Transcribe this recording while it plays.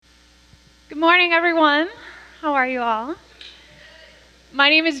Good morning, everyone. How are you all? My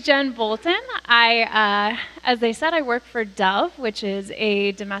name is Jen Bolton. As they said, I work for Dove, which is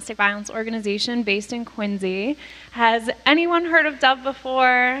a domestic violence organization based in Quincy. Has anyone heard of Dove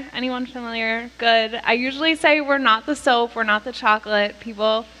before? Anyone familiar? Good. I usually say we're not the soap, we're not the chocolate.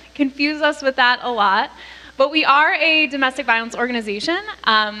 People confuse us with that a lot. But we are a domestic violence organization.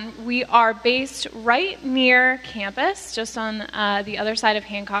 We are based right near campus, just on the other side of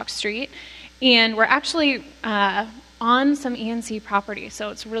Hancock Street. And we're actually on some E&C property, so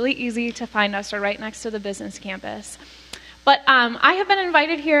it's really easy to find us. We're right next to the business campus. But I have been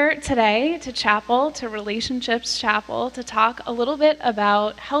invited here today to chapel, to Relationships Chapel, to talk a little bit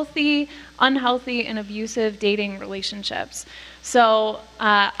about healthy, unhealthy, and abusive dating relationships. So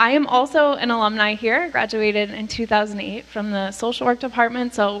I am also an alumni here, graduated in 2008 from the social work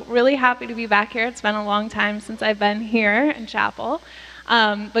department, so really happy to be back here. It's been a long time since I've been here in chapel,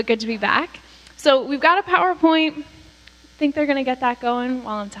 but good to be back. So we've got a PowerPoint. I think they're going to get that going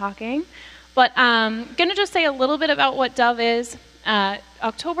while I'm talking. But I'm going to just say a little bit about what Dove is.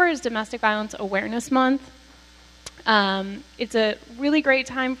 October is Domestic Violence Awareness Month. It's a really great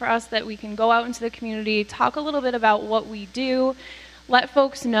time for us that we can go out into the community, talk a little bit about what we do, let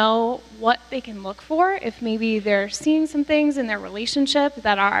folks know what they can look for if maybe they're seeing some things in their relationship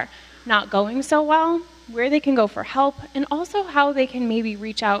that are not going so well, where they can go for help, and also how they can maybe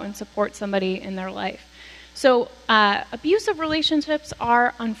reach out and support somebody in their life. So abusive relationships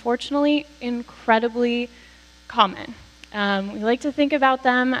are unfortunately incredibly common. We like to think about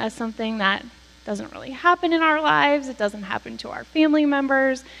them as something that doesn't really happen in our lives. It doesn't happen to our family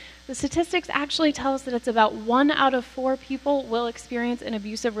members. The statistics actually tell us that it's about 1 out of 4 people will experience an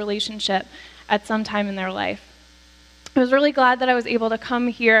abusive relationship at some time in their life. I was really glad that I was able to come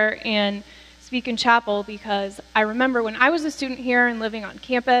here and speak in chapel because I remember when I was a student here and living on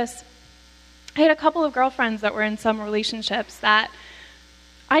campus, I had a couple of girlfriends that were in some relationships that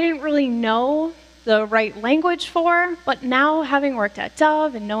I didn't really know the right language for, but now having worked at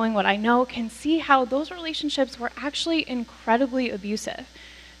Dove and knowing what I know, can see how those relationships were actually incredibly abusive.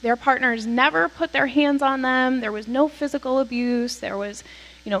 Their partners never put their hands on them. There was no physical abuse. There was,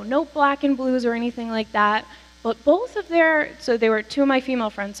 no black and blues or anything like that. But so they were 2 of my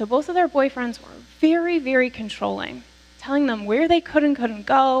female friends, so both of their boyfriends were very, very controlling, telling them where they could and couldn't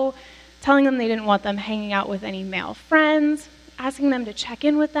go, telling them they didn't want them hanging out with any male friends, asking them to check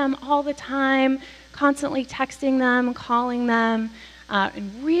in with them all the time, constantly texting them, calling them,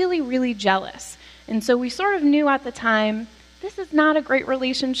 and really, really jealous. And so we sort of knew at the time, this is not a great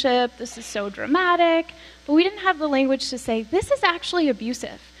relationship, this is so dramatic, but we didn't have the language to say, this is actually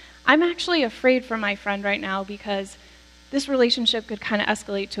abusive. I'm actually afraid for my friend right now because this relationship could kind of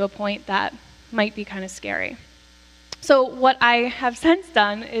escalate to a point that might be kind of scary. So what I have since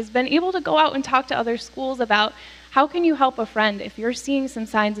done is been able to go out and talk to other schools about how can you help a friend if you're seeing some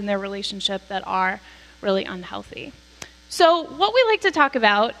signs in their relationship that are really unhealthy. So what we like to talk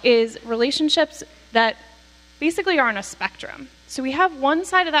about is relationships that basically are on a spectrum. So we have one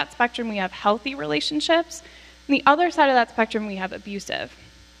side of that spectrum, we have healthy relationships, and the other side of that spectrum, we have abusive.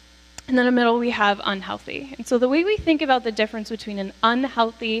 And then in the middle, we have unhealthy. And so the way we think about the difference between an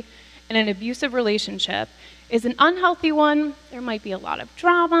unhealthy and an abusive relationship is an unhealthy one, there might be a lot of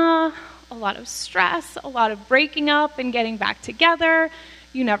drama, a lot of stress, a lot of breaking up and getting back together.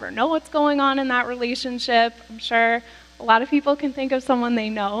 You never know what's going on in that relationship. I'm sure a lot of people can think of someone they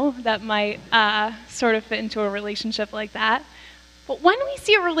know that might sort of fit into a relationship like that. But when we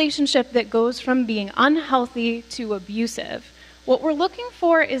see a relationship that goes from being unhealthy to abusive, what we're looking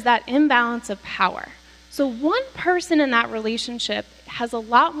for is that imbalance of power. So one person in that relationship has a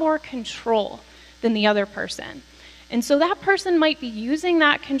lot more control than the other person. And so that person might be using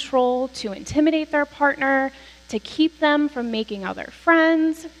that control to intimidate their partner, to keep them from making other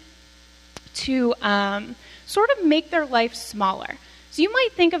friends, to sort of make their life smaller. So you might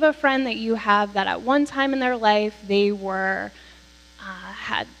think of a friend that you have that at one time in their life, they were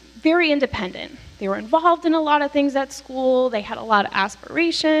had very independent. They were involved in a lot of things at school. They had a lot of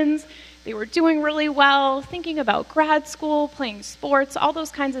aspirations. They were doing really well, thinking about grad school, playing sports, all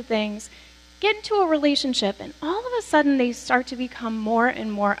those kinds of things. Get into a relationship, and all of a sudden they start to become more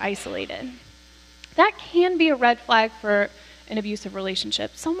and more isolated. That can be a red flag for an abusive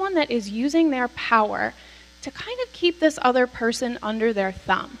relationship, someone that is using their power to kind of keep this other person under their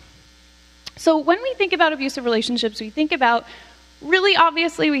thumb. So when we think about abusive relationships, we think about, really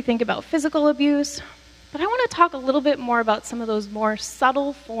obviously, we think about physical abuse, but I want to talk a little bit more about some of those more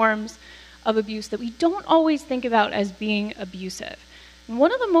subtle forms of abuse that we don't always think about as being abusive. And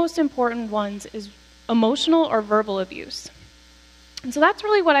one of the most important ones is emotional or verbal abuse. And so that's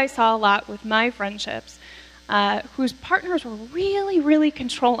really what I saw a lot with my friendships, whose partners were really, really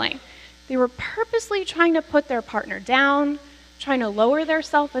controlling. They were purposely trying to put their partner down, trying to lower their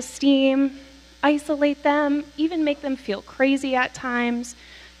self-esteem, isolate them, even make them feel crazy at times.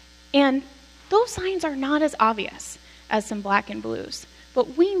 And those signs are not as obvious as some black and blues,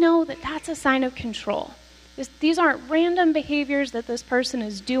 but we know that that's a sign of control. These aren't random behaviors that this person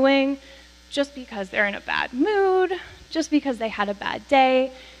is doing just because they're in a bad mood, just because they had a bad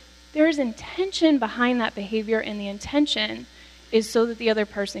day. There's intention behind that behavior, and the intention is so that the other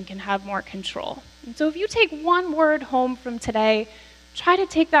person can have more control. And so if you take one word home from today, try to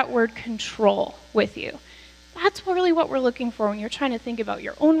take that word control with you. That's really what we're looking for when you're trying to think about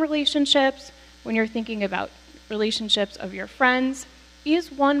your own relationships, when you're thinking about relationships of your friends.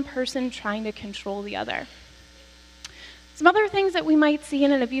 Is one person trying to control the other? Some other things that we might see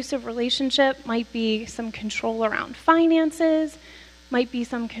in an abusive relationship might be some control around finances, might be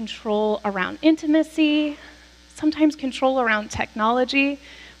some control around intimacy, sometimes control around technology.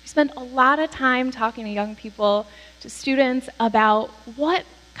 We spend a lot of time talking to young people, to students, about what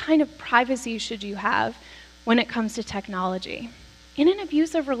kind of privacy should you have when it comes to technology. In an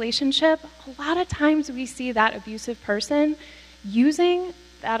abusive relationship, a lot of times we see that abusive person using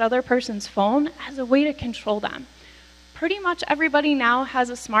that other person's phone as a way to control them. Pretty much everybody now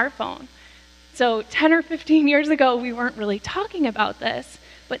has a smartphone. So 10 or 15 years ago, we weren't really talking about this.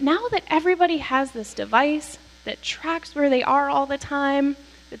 But now that everybody has this device that tracks where they are all the time,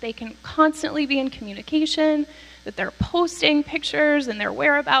 that they can constantly be in communication, that they're posting pictures and their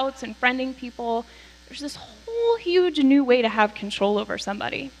whereabouts and friending people, there's this whole huge new way to have control over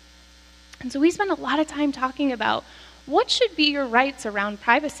somebody. And so we spend a lot of time talking about what should be your rights around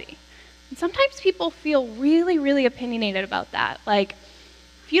privacy. And sometimes people feel really, really opinionated about that. Like,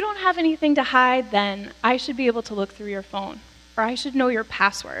 if you don't have anything to hide, then I should be able to look through your phone, or I should know your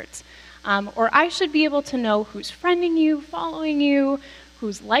passwords, or I should be able to know who's friending you, following you,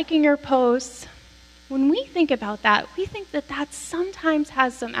 who's liking your posts. When we think about that, we think that that sometimes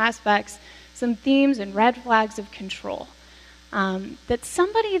has some aspects, some themes and red flags of control. That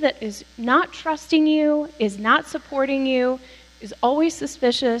somebody that is not trusting you, is not supporting you, is always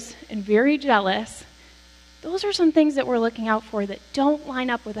suspicious and very jealous, those are some things that we're looking out for that don't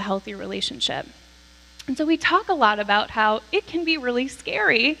line up with a healthy relationship. And so we talk a lot about how it can be really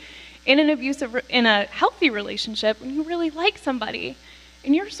scary in a healthy relationship when you really like somebody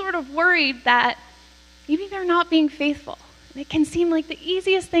and you're sort of worried that maybe they're not being faithful. And it can seem like the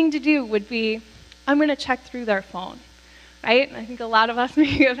easiest thing to do would be, I'm going to check through their phone, right? And I think a lot of us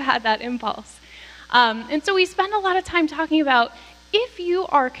may have had that impulse. And so we spend a lot of time talking about if you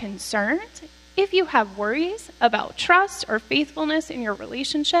are concerned, if you have worries about trust or faithfulness in your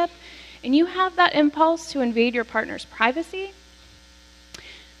relationship, and you have that impulse to invade your partner's privacy,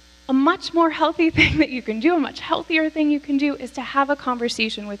 a much more healthy thing that you can do, a much healthier thing you can do, is to have a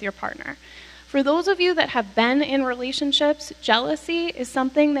conversation with your partner. For those of you that have been in relationships, jealousy is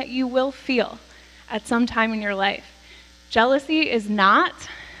something that you will feel at some time in your life. Jealousy is not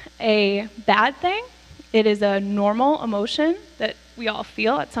a bad thing. It is a normal emotion that we all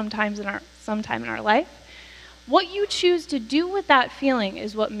feel at some time in our life. What you choose to do with that feeling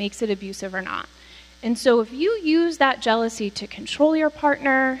is what makes it abusive or not. And so if you use that jealousy to control your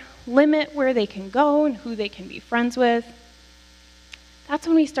partner, limit where they can go and who they can be friends with, that's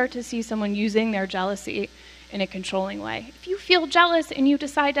when we start to see someone using their jealousy in a controlling way. If you feel jealous and you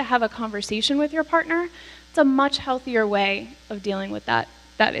decide to have a conversation with your partner, it's a much healthier way of dealing with that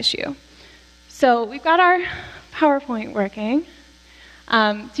issue. So we've got our PowerPoint working.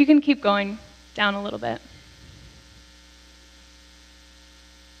 So you can keep going down a little bit.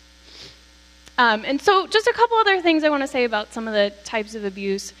 And so just a couple other things I want to say about some of the types of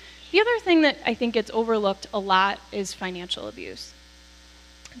abuse. The other thing that I think gets overlooked a lot is financial abuse.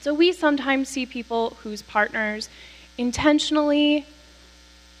 So we sometimes see people whose partners intentionally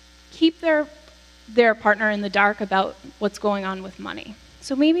keep their partner in the dark about what's going on with money.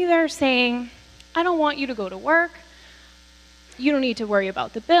 So maybe they're saying, I don't want you to go to work. You don't need to worry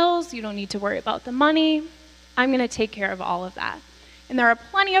about the bills. You don't need to worry about the money. I'm going to take care of all of that. And there are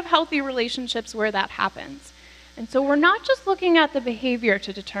plenty of healthy relationships where that happens. And so we're not just looking at the behavior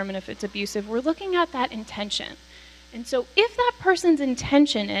to determine if it's abusive. We're looking at that intention. And so if that person's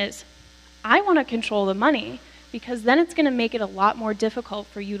intention is, I want to control the money, because then it's going to make it a lot more difficult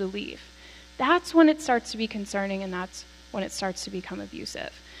for you to leave, that's when it starts to be concerning, and that's when it starts to become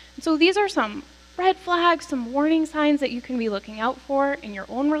abusive. And so these are some red flags, some warning signs that you can be looking out for in your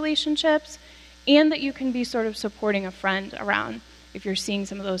own relationships, and that you can be sort of supporting a friend around if you're seeing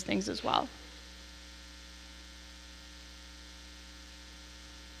some of those things as well.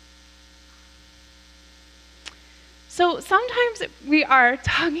 So sometimes we are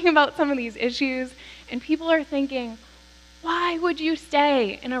talking about some of these issues, and people are thinking, why would you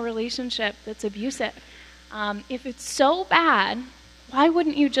stay in a relationship that's abusive? If it's so bad, why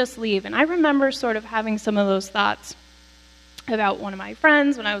wouldn't you just leave? And I remember sort of having some of those thoughts about one of my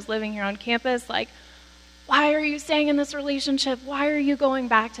friends when I was living here on campus, like, why are you staying in this relationship? Why are you going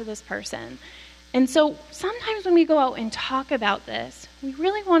back to this person? And so sometimes when we go out and talk about this, we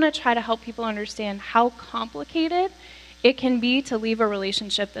really want to try to help people understand how complicated it can be to leave a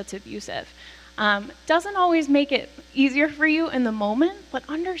relationship that's abusive. Doesn't always make it easier for you in the moment, but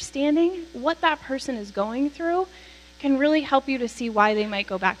understanding what that person is going through can really help you to see why they might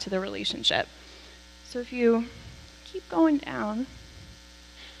go back to the relationship. So if you keep going down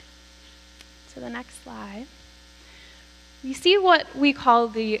to the next slide, we see what we call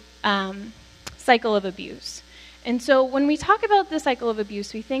the cycle of abuse. And so when we talk about the cycle of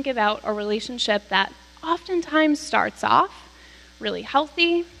abuse, we think about a relationship that oftentimes starts off really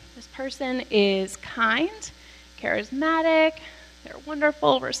healthy. This person is kind, charismatic, they're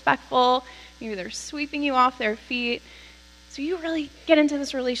wonderful, respectful, maybe they're sweeping you off their feet. So you really get into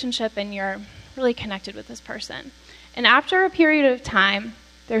this relationship and you're really connected with this person. And after a period of time,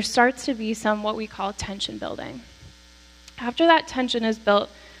 there starts to be some what we call tension building. After that tension is built,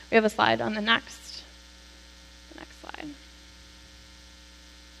 we have a slide on the next slide.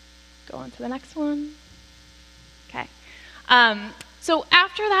 Go on to the next one. Okay. So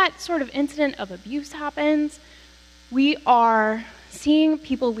after that sort of incident of abuse happens, we are seeing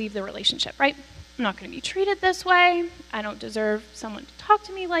people leave the relationship, right? I'm not going to be treated this way. I don't deserve someone to talk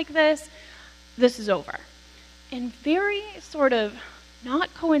to me like this. This is over. And very sort of,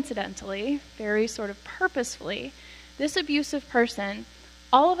 not coincidentally, very sort of purposefully, this abusive person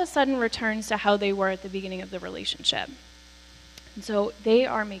all of a sudden returns to how they were at the beginning of the relationship. And so they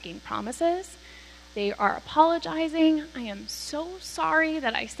are making promises. They are apologizing. I am so sorry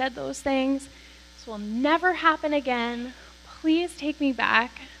that I said those things. This will never happen again. Please take me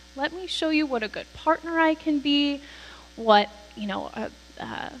back. Let me show you what a good partner I can be, what,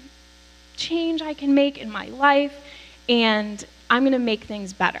 change I can make in my life, and I'm going to make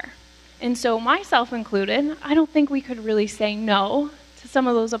things better. And so myself included, I don't think we could really say no to some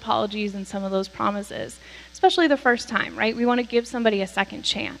of those apologies and some of those promises, especially the first time, right? We want to give somebody a second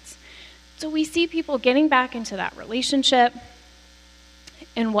chance. So we see people getting back into that relationship,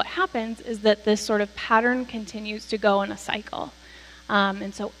 and what happens is that this sort of pattern continues to go in a cycle.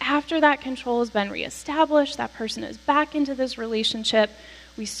 And so after that control has been reestablished, that person is back into this relationship,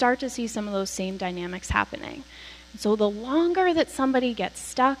 we start to see some of those same dynamics happening. And so the longer that somebody gets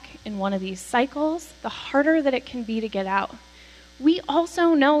stuck in one of these cycles, the harder that it can be to get out. We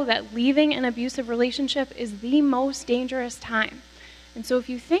also know that leaving an abusive relationship is the most dangerous time. And so if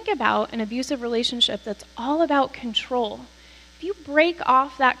you think about an abusive relationship that's all about control, if you break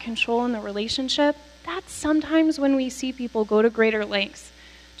off that control in the relationship, that's sometimes when we see people go to greater lengths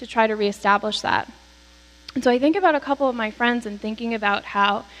to try to reestablish that. And so I think about a couple of my friends and thinking about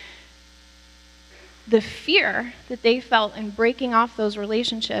how the fear that they felt in breaking off those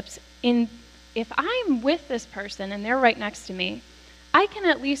relationships, if I'm with this person and they're right next to me, I can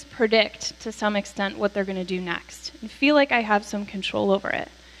at least predict to some extent what they're going to do next and feel like I have some control over it.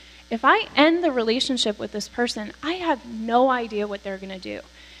 If I end the relationship with this person, I have no idea what they're going to do.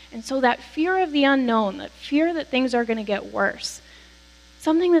 And so that fear of the unknown, that fear that things are going to get worse,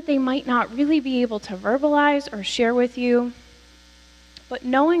 something that they might not really be able to verbalize or share with you, but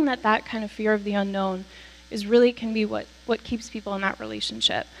knowing that that kind of fear of the unknown is really can be what keeps people in that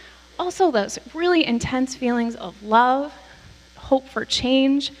relationship. Also, those really intense feelings of love, hope for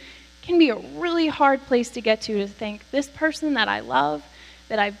change, can be a really hard place to get to think this person that I love,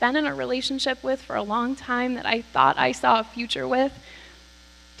 that I've been in a relationship with for a long time, that I thought I saw a future with,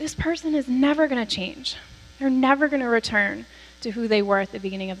 this person is never going to change. They're never going to return to who they were at the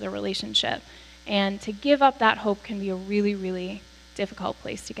beginning of the relationship. And to give up that hope can be a really, really difficult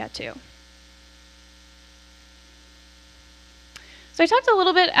place to get to. So I talked a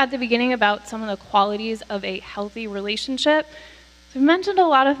little bit at the beginning about some of the qualities of a healthy relationship. So we mentioned a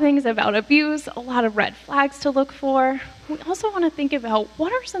lot of things about abuse, a lot of red flags to look for. We also want to think about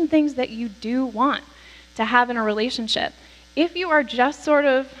what are some things that you do want to have in a relationship. If you are just sort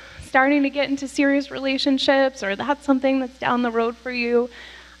of starting to get into serious relationships, or that's something that's down the road for you,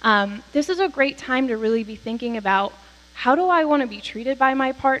 this is a great time to really be thinking about, how do I want to be treated by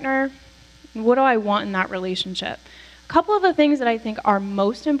my partner? And what do I want in that relationship? A couple of the things that I think are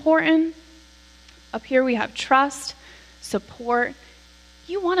most important, up here we have trust, support.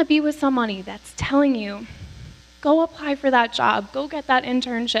 You want to be with somebody that's telling you, Go apply for that job. Go get that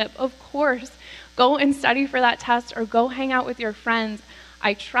internship. Of course, go and study for that test or go hang out with your friends.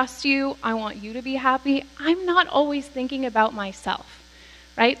 I trust you. I want you to be happy. I'm not always thinking about myself,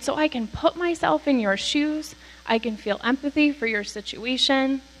 right? So I can put myself in your shoes. I can feel empathy for your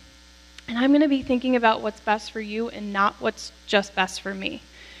situation. And I'm going to be thinking about what's best for you and not what's just best for me.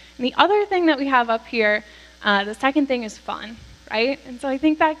 And the other thing that we have up here, the second thing is fun, right? And so I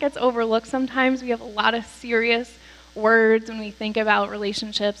think that gets overlooked sometimes. We have a lot of serious words when we think about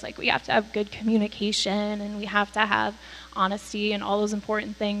relationships, like we have to have good communication and we have to have honesty and all those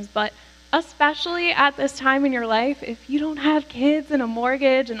important things. But especially at this time in your life, if you don't have kids and a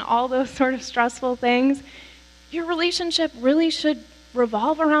mortgage and all those sort of stressful things, your relationship really should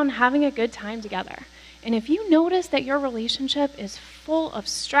revolve around having a good time together. And if you notice that your relationship is full of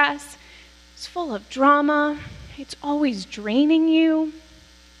stress, it's full of drama, it's always draining you,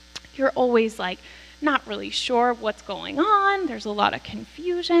 you're always like not really sure what's going on, there's a lot of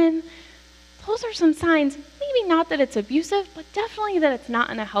confusion, those are some signs, maybe not that it's abusive, but definitely that it's not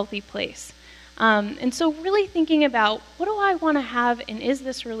in a healthy place. And so really thinking about, what do I want to have, and is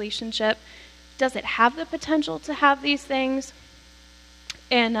this relationship, does it have the potential to have these things?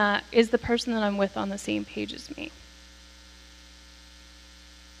 And is the person that I'm with on the same page as me?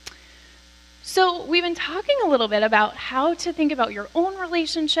 So we've been talking a little bit about how to think about your own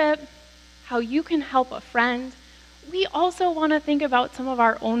relationship, how you can help a friend. We also want to think about some of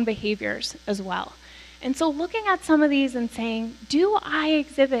our own behaviors as well. And so looking at some of these and saying, do I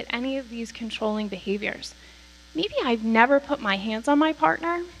exhibit any of these controlling behaviors? Maybe I've never put my hands on my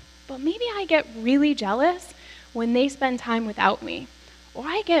partner, but maybe I get really jealous when they spend time without me. Or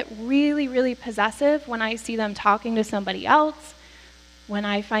I get really, really possessive when I see them talking to somebody else, when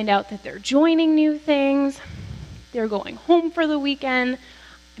I find out that they're joining new things, they're going home for the weekend.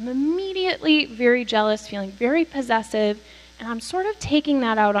 I'm immediately very jealous, feeling very possessive, and I'm sort of taking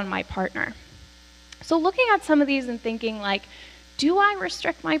that out on my partner. So looking at some of these and thinking like, do I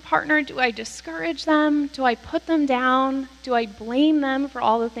restrict my partner? Do I discourage them? Do I put them down? Do I blame them for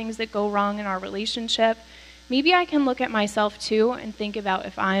all the things that go wrong in our relationship? Maybe I can look at myself too and think about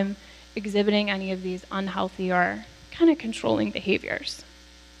if I'm exhibiting any of these unhealthy or kind of controlling behaviors.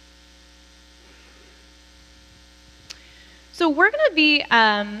 So we're going to be,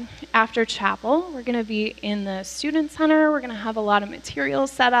 after chapel, we're going to be in the student center. We're going to have a lot of materials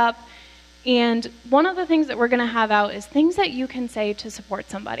set up. And one of the things that we're going to have out is things that you can say to support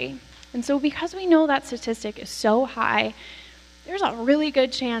somebody. And so because we know that statistic is so high, there's a really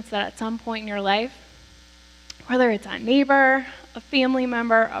good chance that at some point in your life, whether it's a neighbor, a family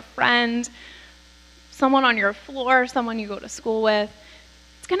member, a friend, someone on your floor, someone you go to school with,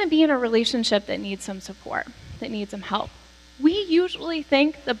 it's going to be in a relationship that needs some support, that needs some help. We usually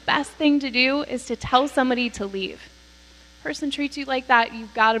think the best thing to do is to tell somebody to leave. Person treats you like that,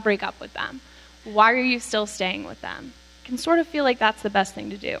 you've got to break up with them. Why are you still staying with them? It can sort of feel like that's the best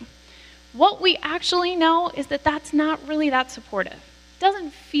thing to do. What we actually know is that that's not really that supportive. It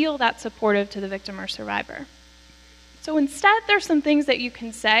doesn't feel that supportive to the victim or survivor. So instead, there's some things that you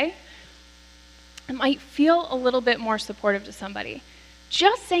can say that might feel a little bit more supportive to somebody.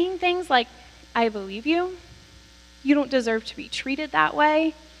 Just saying things like, I believe you, you don't deserve to be treated that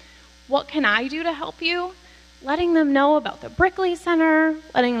way, what can I do to help you? Letting them know about the Brickley Center,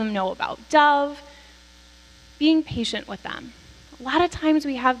 letting them know about Dove, being patient with them. A lot of times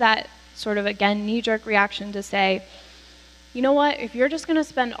we have that sort of, again, knee-jerk reaction to say, you know what, if you're just going to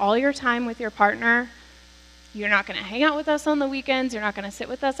spend all your time with your partner, you're not going to hang out with us on the weekends, you're not going to sit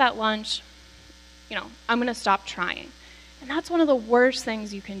with us at lunch, I'm going to stop trying. And that's one of the worst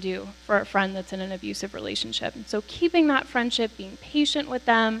things you can do for a friend that's in an abusive relationship. And so keeping that friendship, being patient with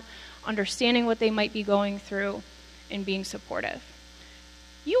them, understanding what they might be going through, and being supportive.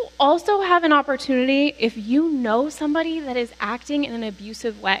 You also have an opportunity if you know somebody that is acting in an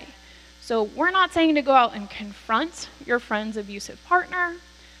abusive way. So we're not saying to go out and confront your friend's abusive partner,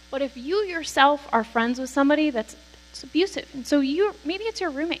 but if you yourself are friends with somebody that's abusive, and so maybe it's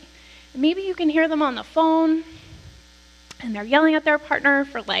your roommate, and maybe you can hear them on the phone, and they're yelling at their partner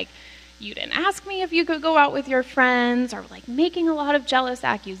for you didn't ask me if you could go out with your friends, or making a lot of jealous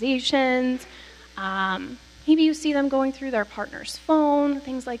accusations. Maybe you see them going through their partner's phone,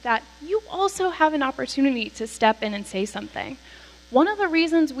 things like that. You also have an opportunity to step in and say something. One of the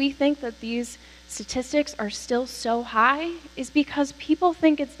reasons we think that these statistics are still so high is because people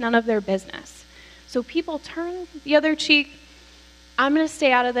think it's none of their business. So people turn the other cheek. I'm going to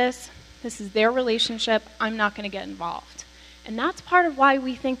stay out of this. This is their relationship. I'm not going to get involved. And that's part of why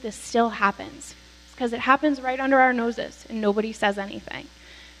we think this still happens. It's because it happens right under our noses and nobody says anything.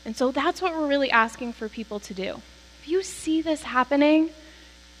 And so that's what we're really asking for people to do. if you see this happening,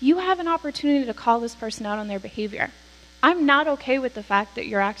 you have an opportunity to call this person out on their behavior. I'm not okay with the fact that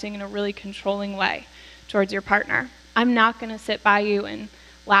you're acting in a really controlling way towards your partner. I'm not going to sit by you and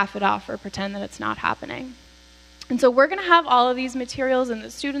laugh it off or pretend that it's not happening. And so we're going to have all of these materials in the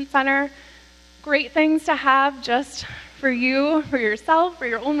Student Center. Great things to have just for you, for yourself, for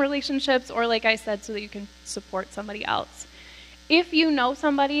your own relationships, or like I said, so that you can support somebody else. If you know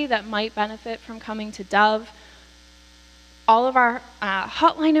somebody that might benefit from coming to Dove, all of our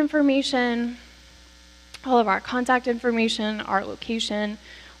hotline information, all of our contact information, our location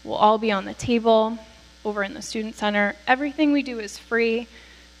will all be on the table over in the Student Center. Everything we do is free.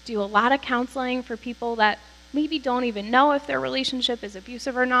 Do a lot of counseling for people that maybe don't even know if their relationship is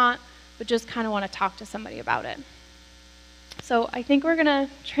abusive or not, but just kind of want to talk to somebody about it. So I think we're going to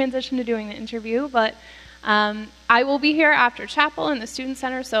transition to doing the interview, but I will be here after chapel in the Student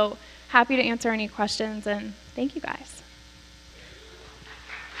Center, so happy to answer any questions, and thank you guys.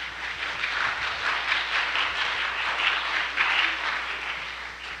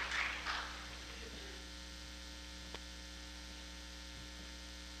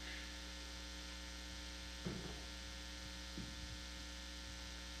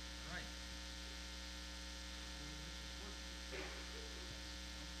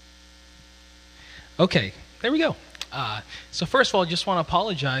 Okay, there we go. So first of all, I just want to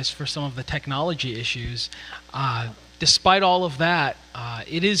apologize for some of the technology issues. Despite all of that,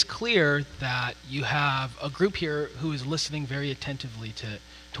 it is clear that you have a group here who is listening very attentively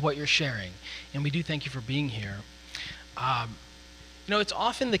to what you're sharing, and we do thank you for being here. It's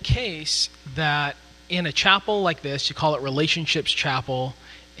often the case that in a chapel like this, you call it Relationships Chapel,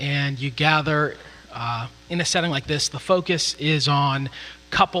 and you gather in a setting like this, the focus is on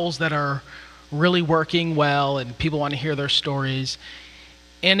couples that are really working well and people want to hear their stories.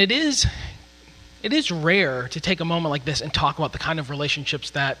 And it is rare to take a moment like this and talk about the kind of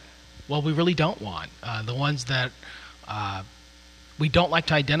relationships that, well, we really don't want, the ones that we don't like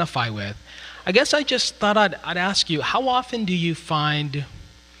to identify with. I guess I just thought I'd ask you, how often do you find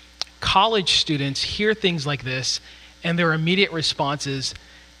college students hear things like this and their immediate response is,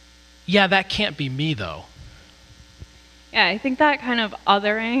 yeah, that can't be me though? Yeah, I think that kind of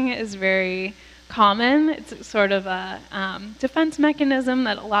othering is very common. It's sort of a defense mechanism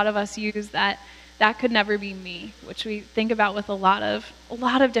that a lot of us use, that could never be me, which we think about with a lot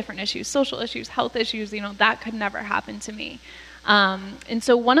of different issues, social issues, health issues, that could never happen to me. And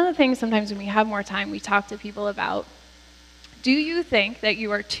so one of the things sometimes when we have more time, we talk to people about, do you think that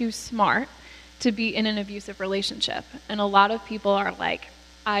you are too smart to be in an abusive relationship? And a lot of people are like,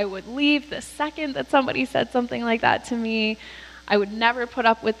 I would leave the second that somebody said something like that to me. I would never put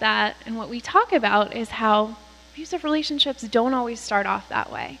up with that. And what we talk about is how abusive relationships don't always start off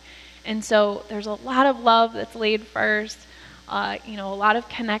that way. And so there's a lot of love that's laid first, a lot of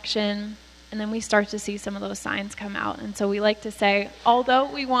connection, and then we start to see some of those signs come out. And so we like to say, although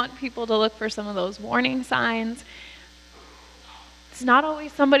we want people to look for some of those warning signs, it's not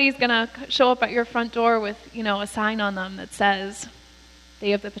always somebody's going to show up at your front door with, a sign on them that says they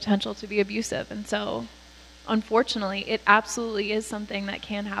have the potential to be abusive. And so, unfortunately, it absolutely is something that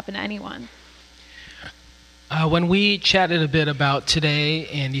can happen to anyone. When we chatted a bit about today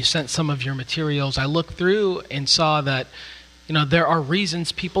and you sent some of your materials, I looked through and saw that, there are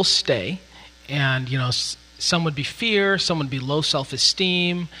reasons people stay. And, some would be fear, some would be low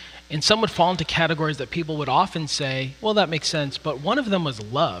self-esteem, and some would fall into categories that people would often say, well, that makes sense, but one of them was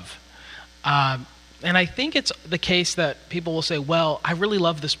love. And I think it's the case that people will say, well, I really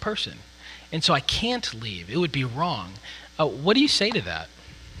love this person, and so I can't leave. It would be wrong. What do you say to that?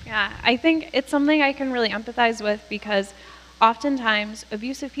 Yeah, I think it's something I can really empathize with, because oftentimes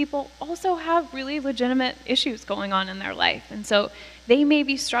abusive people also have really legitimate issues going on in their life. And so they may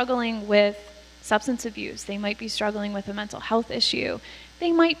be struggling with substance abuse. They might be struggling with a mental health issue.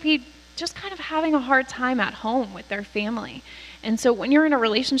 They might be just kind of having a hard time at home with their family. And so when you're in a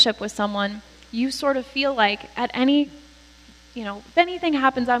relationship with someone, you sort of feel like if anything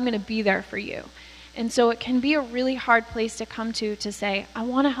happens, I'm going to be there for you. And so it can be a really hard place to come to say, I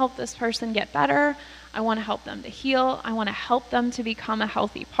want to help this person get better. I want to help them to heal. I want to help them to become a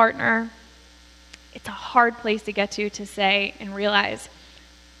healthy partner. It's a hard place to get to say and realize,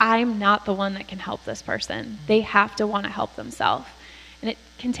 I'm not the one that can help this person. They have to want to help themselves. And it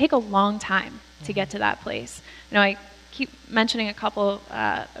can take a long time to get to that place. I keep mentioning a couple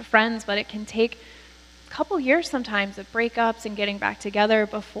friends, but it can take a couple years sometimes of breakups and getting back together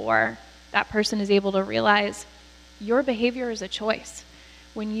before that person is able to realize your behavior is a choice.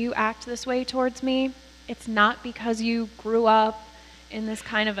 When you act this way towards me, it's not because you grew up in this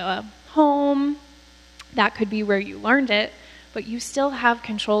kind of a home That could be where you learned it, but you still have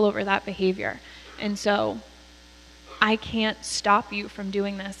control over that behavior. And so I can't stop you from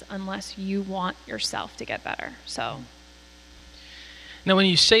doing this unless you want yourself to get better. So now, when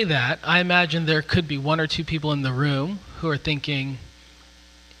you say that, I imagine there could be one or two people in the room who are thinking,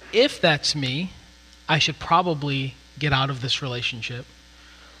 if that's me, I should probably get out of this relationship,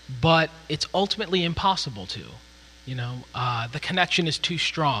 but it's ultimately impossible to. The connection is too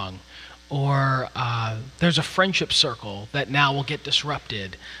strong, or there's a friendship circle that now will get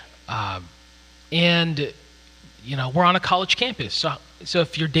disrupted, and we're on a college campus. So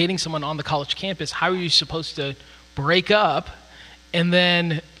if you're dating someone on the college campus, how are you supposed to break up and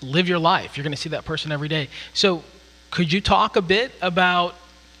then live your life? You're going to see that person every day. So could you talk a bit about,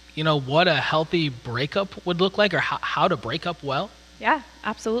 what a healthy breakup would look like, or how to break up well? Yeah,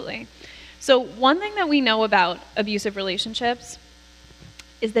 absolutely. So one thing that we know about abusive relationships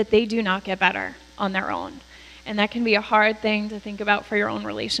is that they do not get better on their own. And that can be a hard thing to think about for your own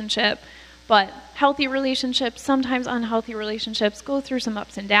relationship. But healthy relationships, sometimes unhealthy relationships, go through some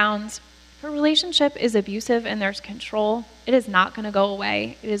ups and downs. If a relationship is abusive and there's control, it is not going to go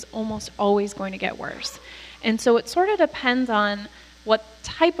away. It is almost always going to get worse. And so it sort of depends on what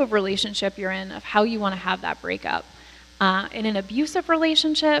type of relationship you're in, of how you want to have that breakup. In an abusive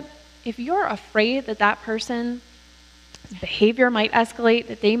relationship, if you're afraid that that person's behavior might escalate,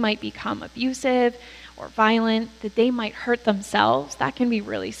 that they might become abusive or violent, that they might hurt themselves, that can be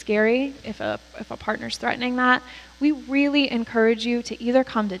really scary if a partner's threatening that. We really encourage you to either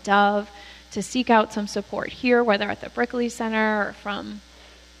come to Dove, to seek out some support here, whether at the Brickley Center or from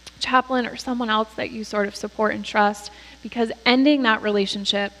chaplain or someone else that you sort of support and trust, because ending that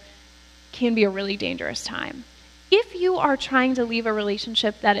relationship can be a really dangerous time. If you are trying to leave a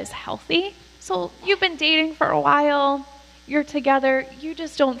relationship that is healthy, so you've been dating for a while, you're together, you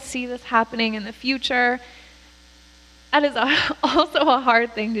just don't see this happening in the future, that is also a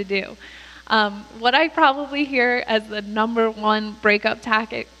hard thing to do. What I probably hear as the number one breakup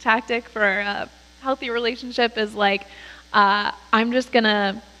tactic for a healthy relationship is like, I'm just going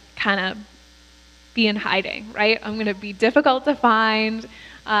to kind of be in hiding, right? I'm going to be difficult to find.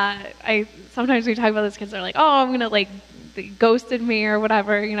 Sometimes we talk about this, kids are like, oh, I'm going to like, they ghosted me or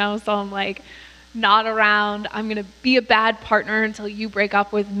whatever, so I'm like not around. I'm going to be a bad partner until you break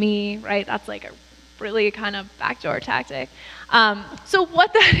up with me, right? That's like a really kind of backdoor tactic. So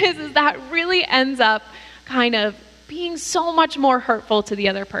what that is that really ends up kind of being so much more hurtful to the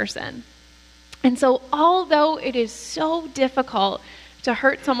other person. And so although it is so difficult to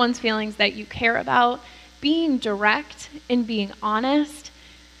hurt someone's feelings that you care about, being direct and being honest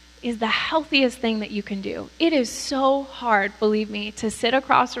is the healthiest thing that you can do. It is so hard, believe me, to sit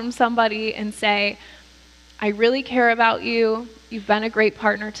across from somebody and say, I really care about you. You've been a great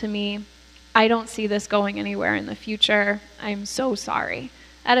partner to me. I don't see this going anywhere in the future. I'm so sorry.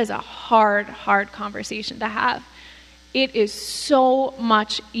 That is a hard, hard conversation to have. It is so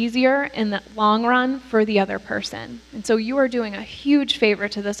much easier in the long run for the other person. And so you are doing a huge favor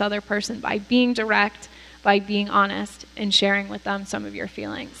to this other person by being direct, by being honest, and sharing with them some of your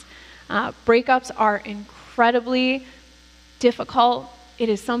feelings. Breakups are incredibly difficult. It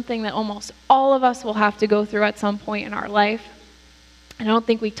is something that almost all of us will have to go through at some point in our life. I don't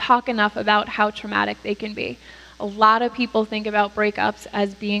think we talk enough about how traumatic they can be. A lot of people think about breakups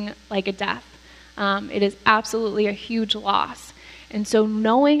as being like a death. It is absolutely a huge loss. And so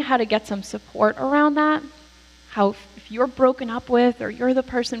knowing how to get some support around that, how if you're broken up with or you're the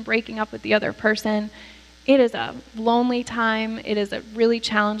person breaking up with the other person, it is a lonely time. It is a really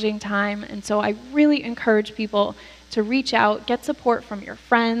challenging time. And so I really encourage people to reach out, get support from your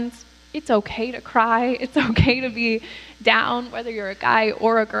friends. It's okay to cry. It's okay to be down, whether you're a guy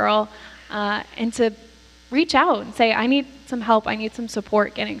or a girl, and to reach out and say, I need some help. I need some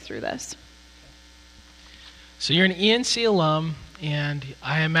support getting through this. So you're an ENC alum, and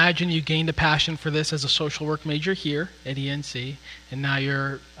I imagine you gained a passion for this as a social work major here at ENC, and now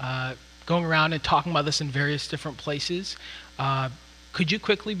you're going around and talking about this in various different places. Could you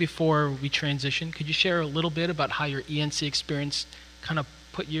quickly, before we transition, could you share a little bit about how your ENC experience kind of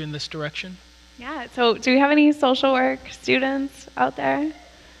put you in this direction? Yeah, so do we have any social work students out there?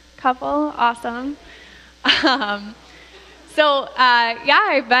 Couple? Awesome. I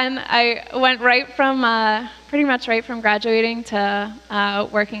went right from, pretty much right from graduating to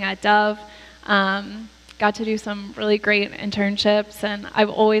working at Dove. Got to do some really great internships, and I've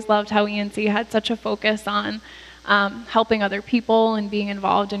always loved how ENC had such a focus on helping other people and being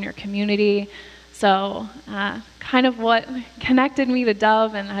involved in your community. So kind of what connected me to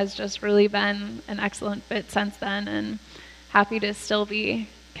Dove and has just really been an excellent fit since then, and happy to still be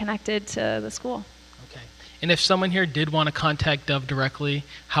connected to the school. Okay. And if someone here did want to contact Dove directly,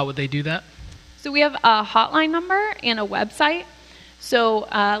 how would they do that? So we have a hotline number and a website. So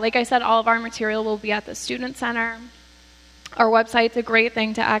like I said, all of our material will be at the Student Center. Our website's a great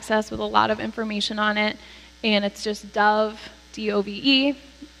thing to access with a lot of information on it. And it's just Dove, D-O-V-E,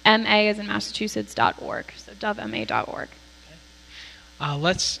 M-A as in Massachusetts.org. So dovema.org.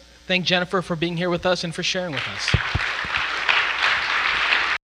 Let's thank Jennifer for being here with us and for sharing with us.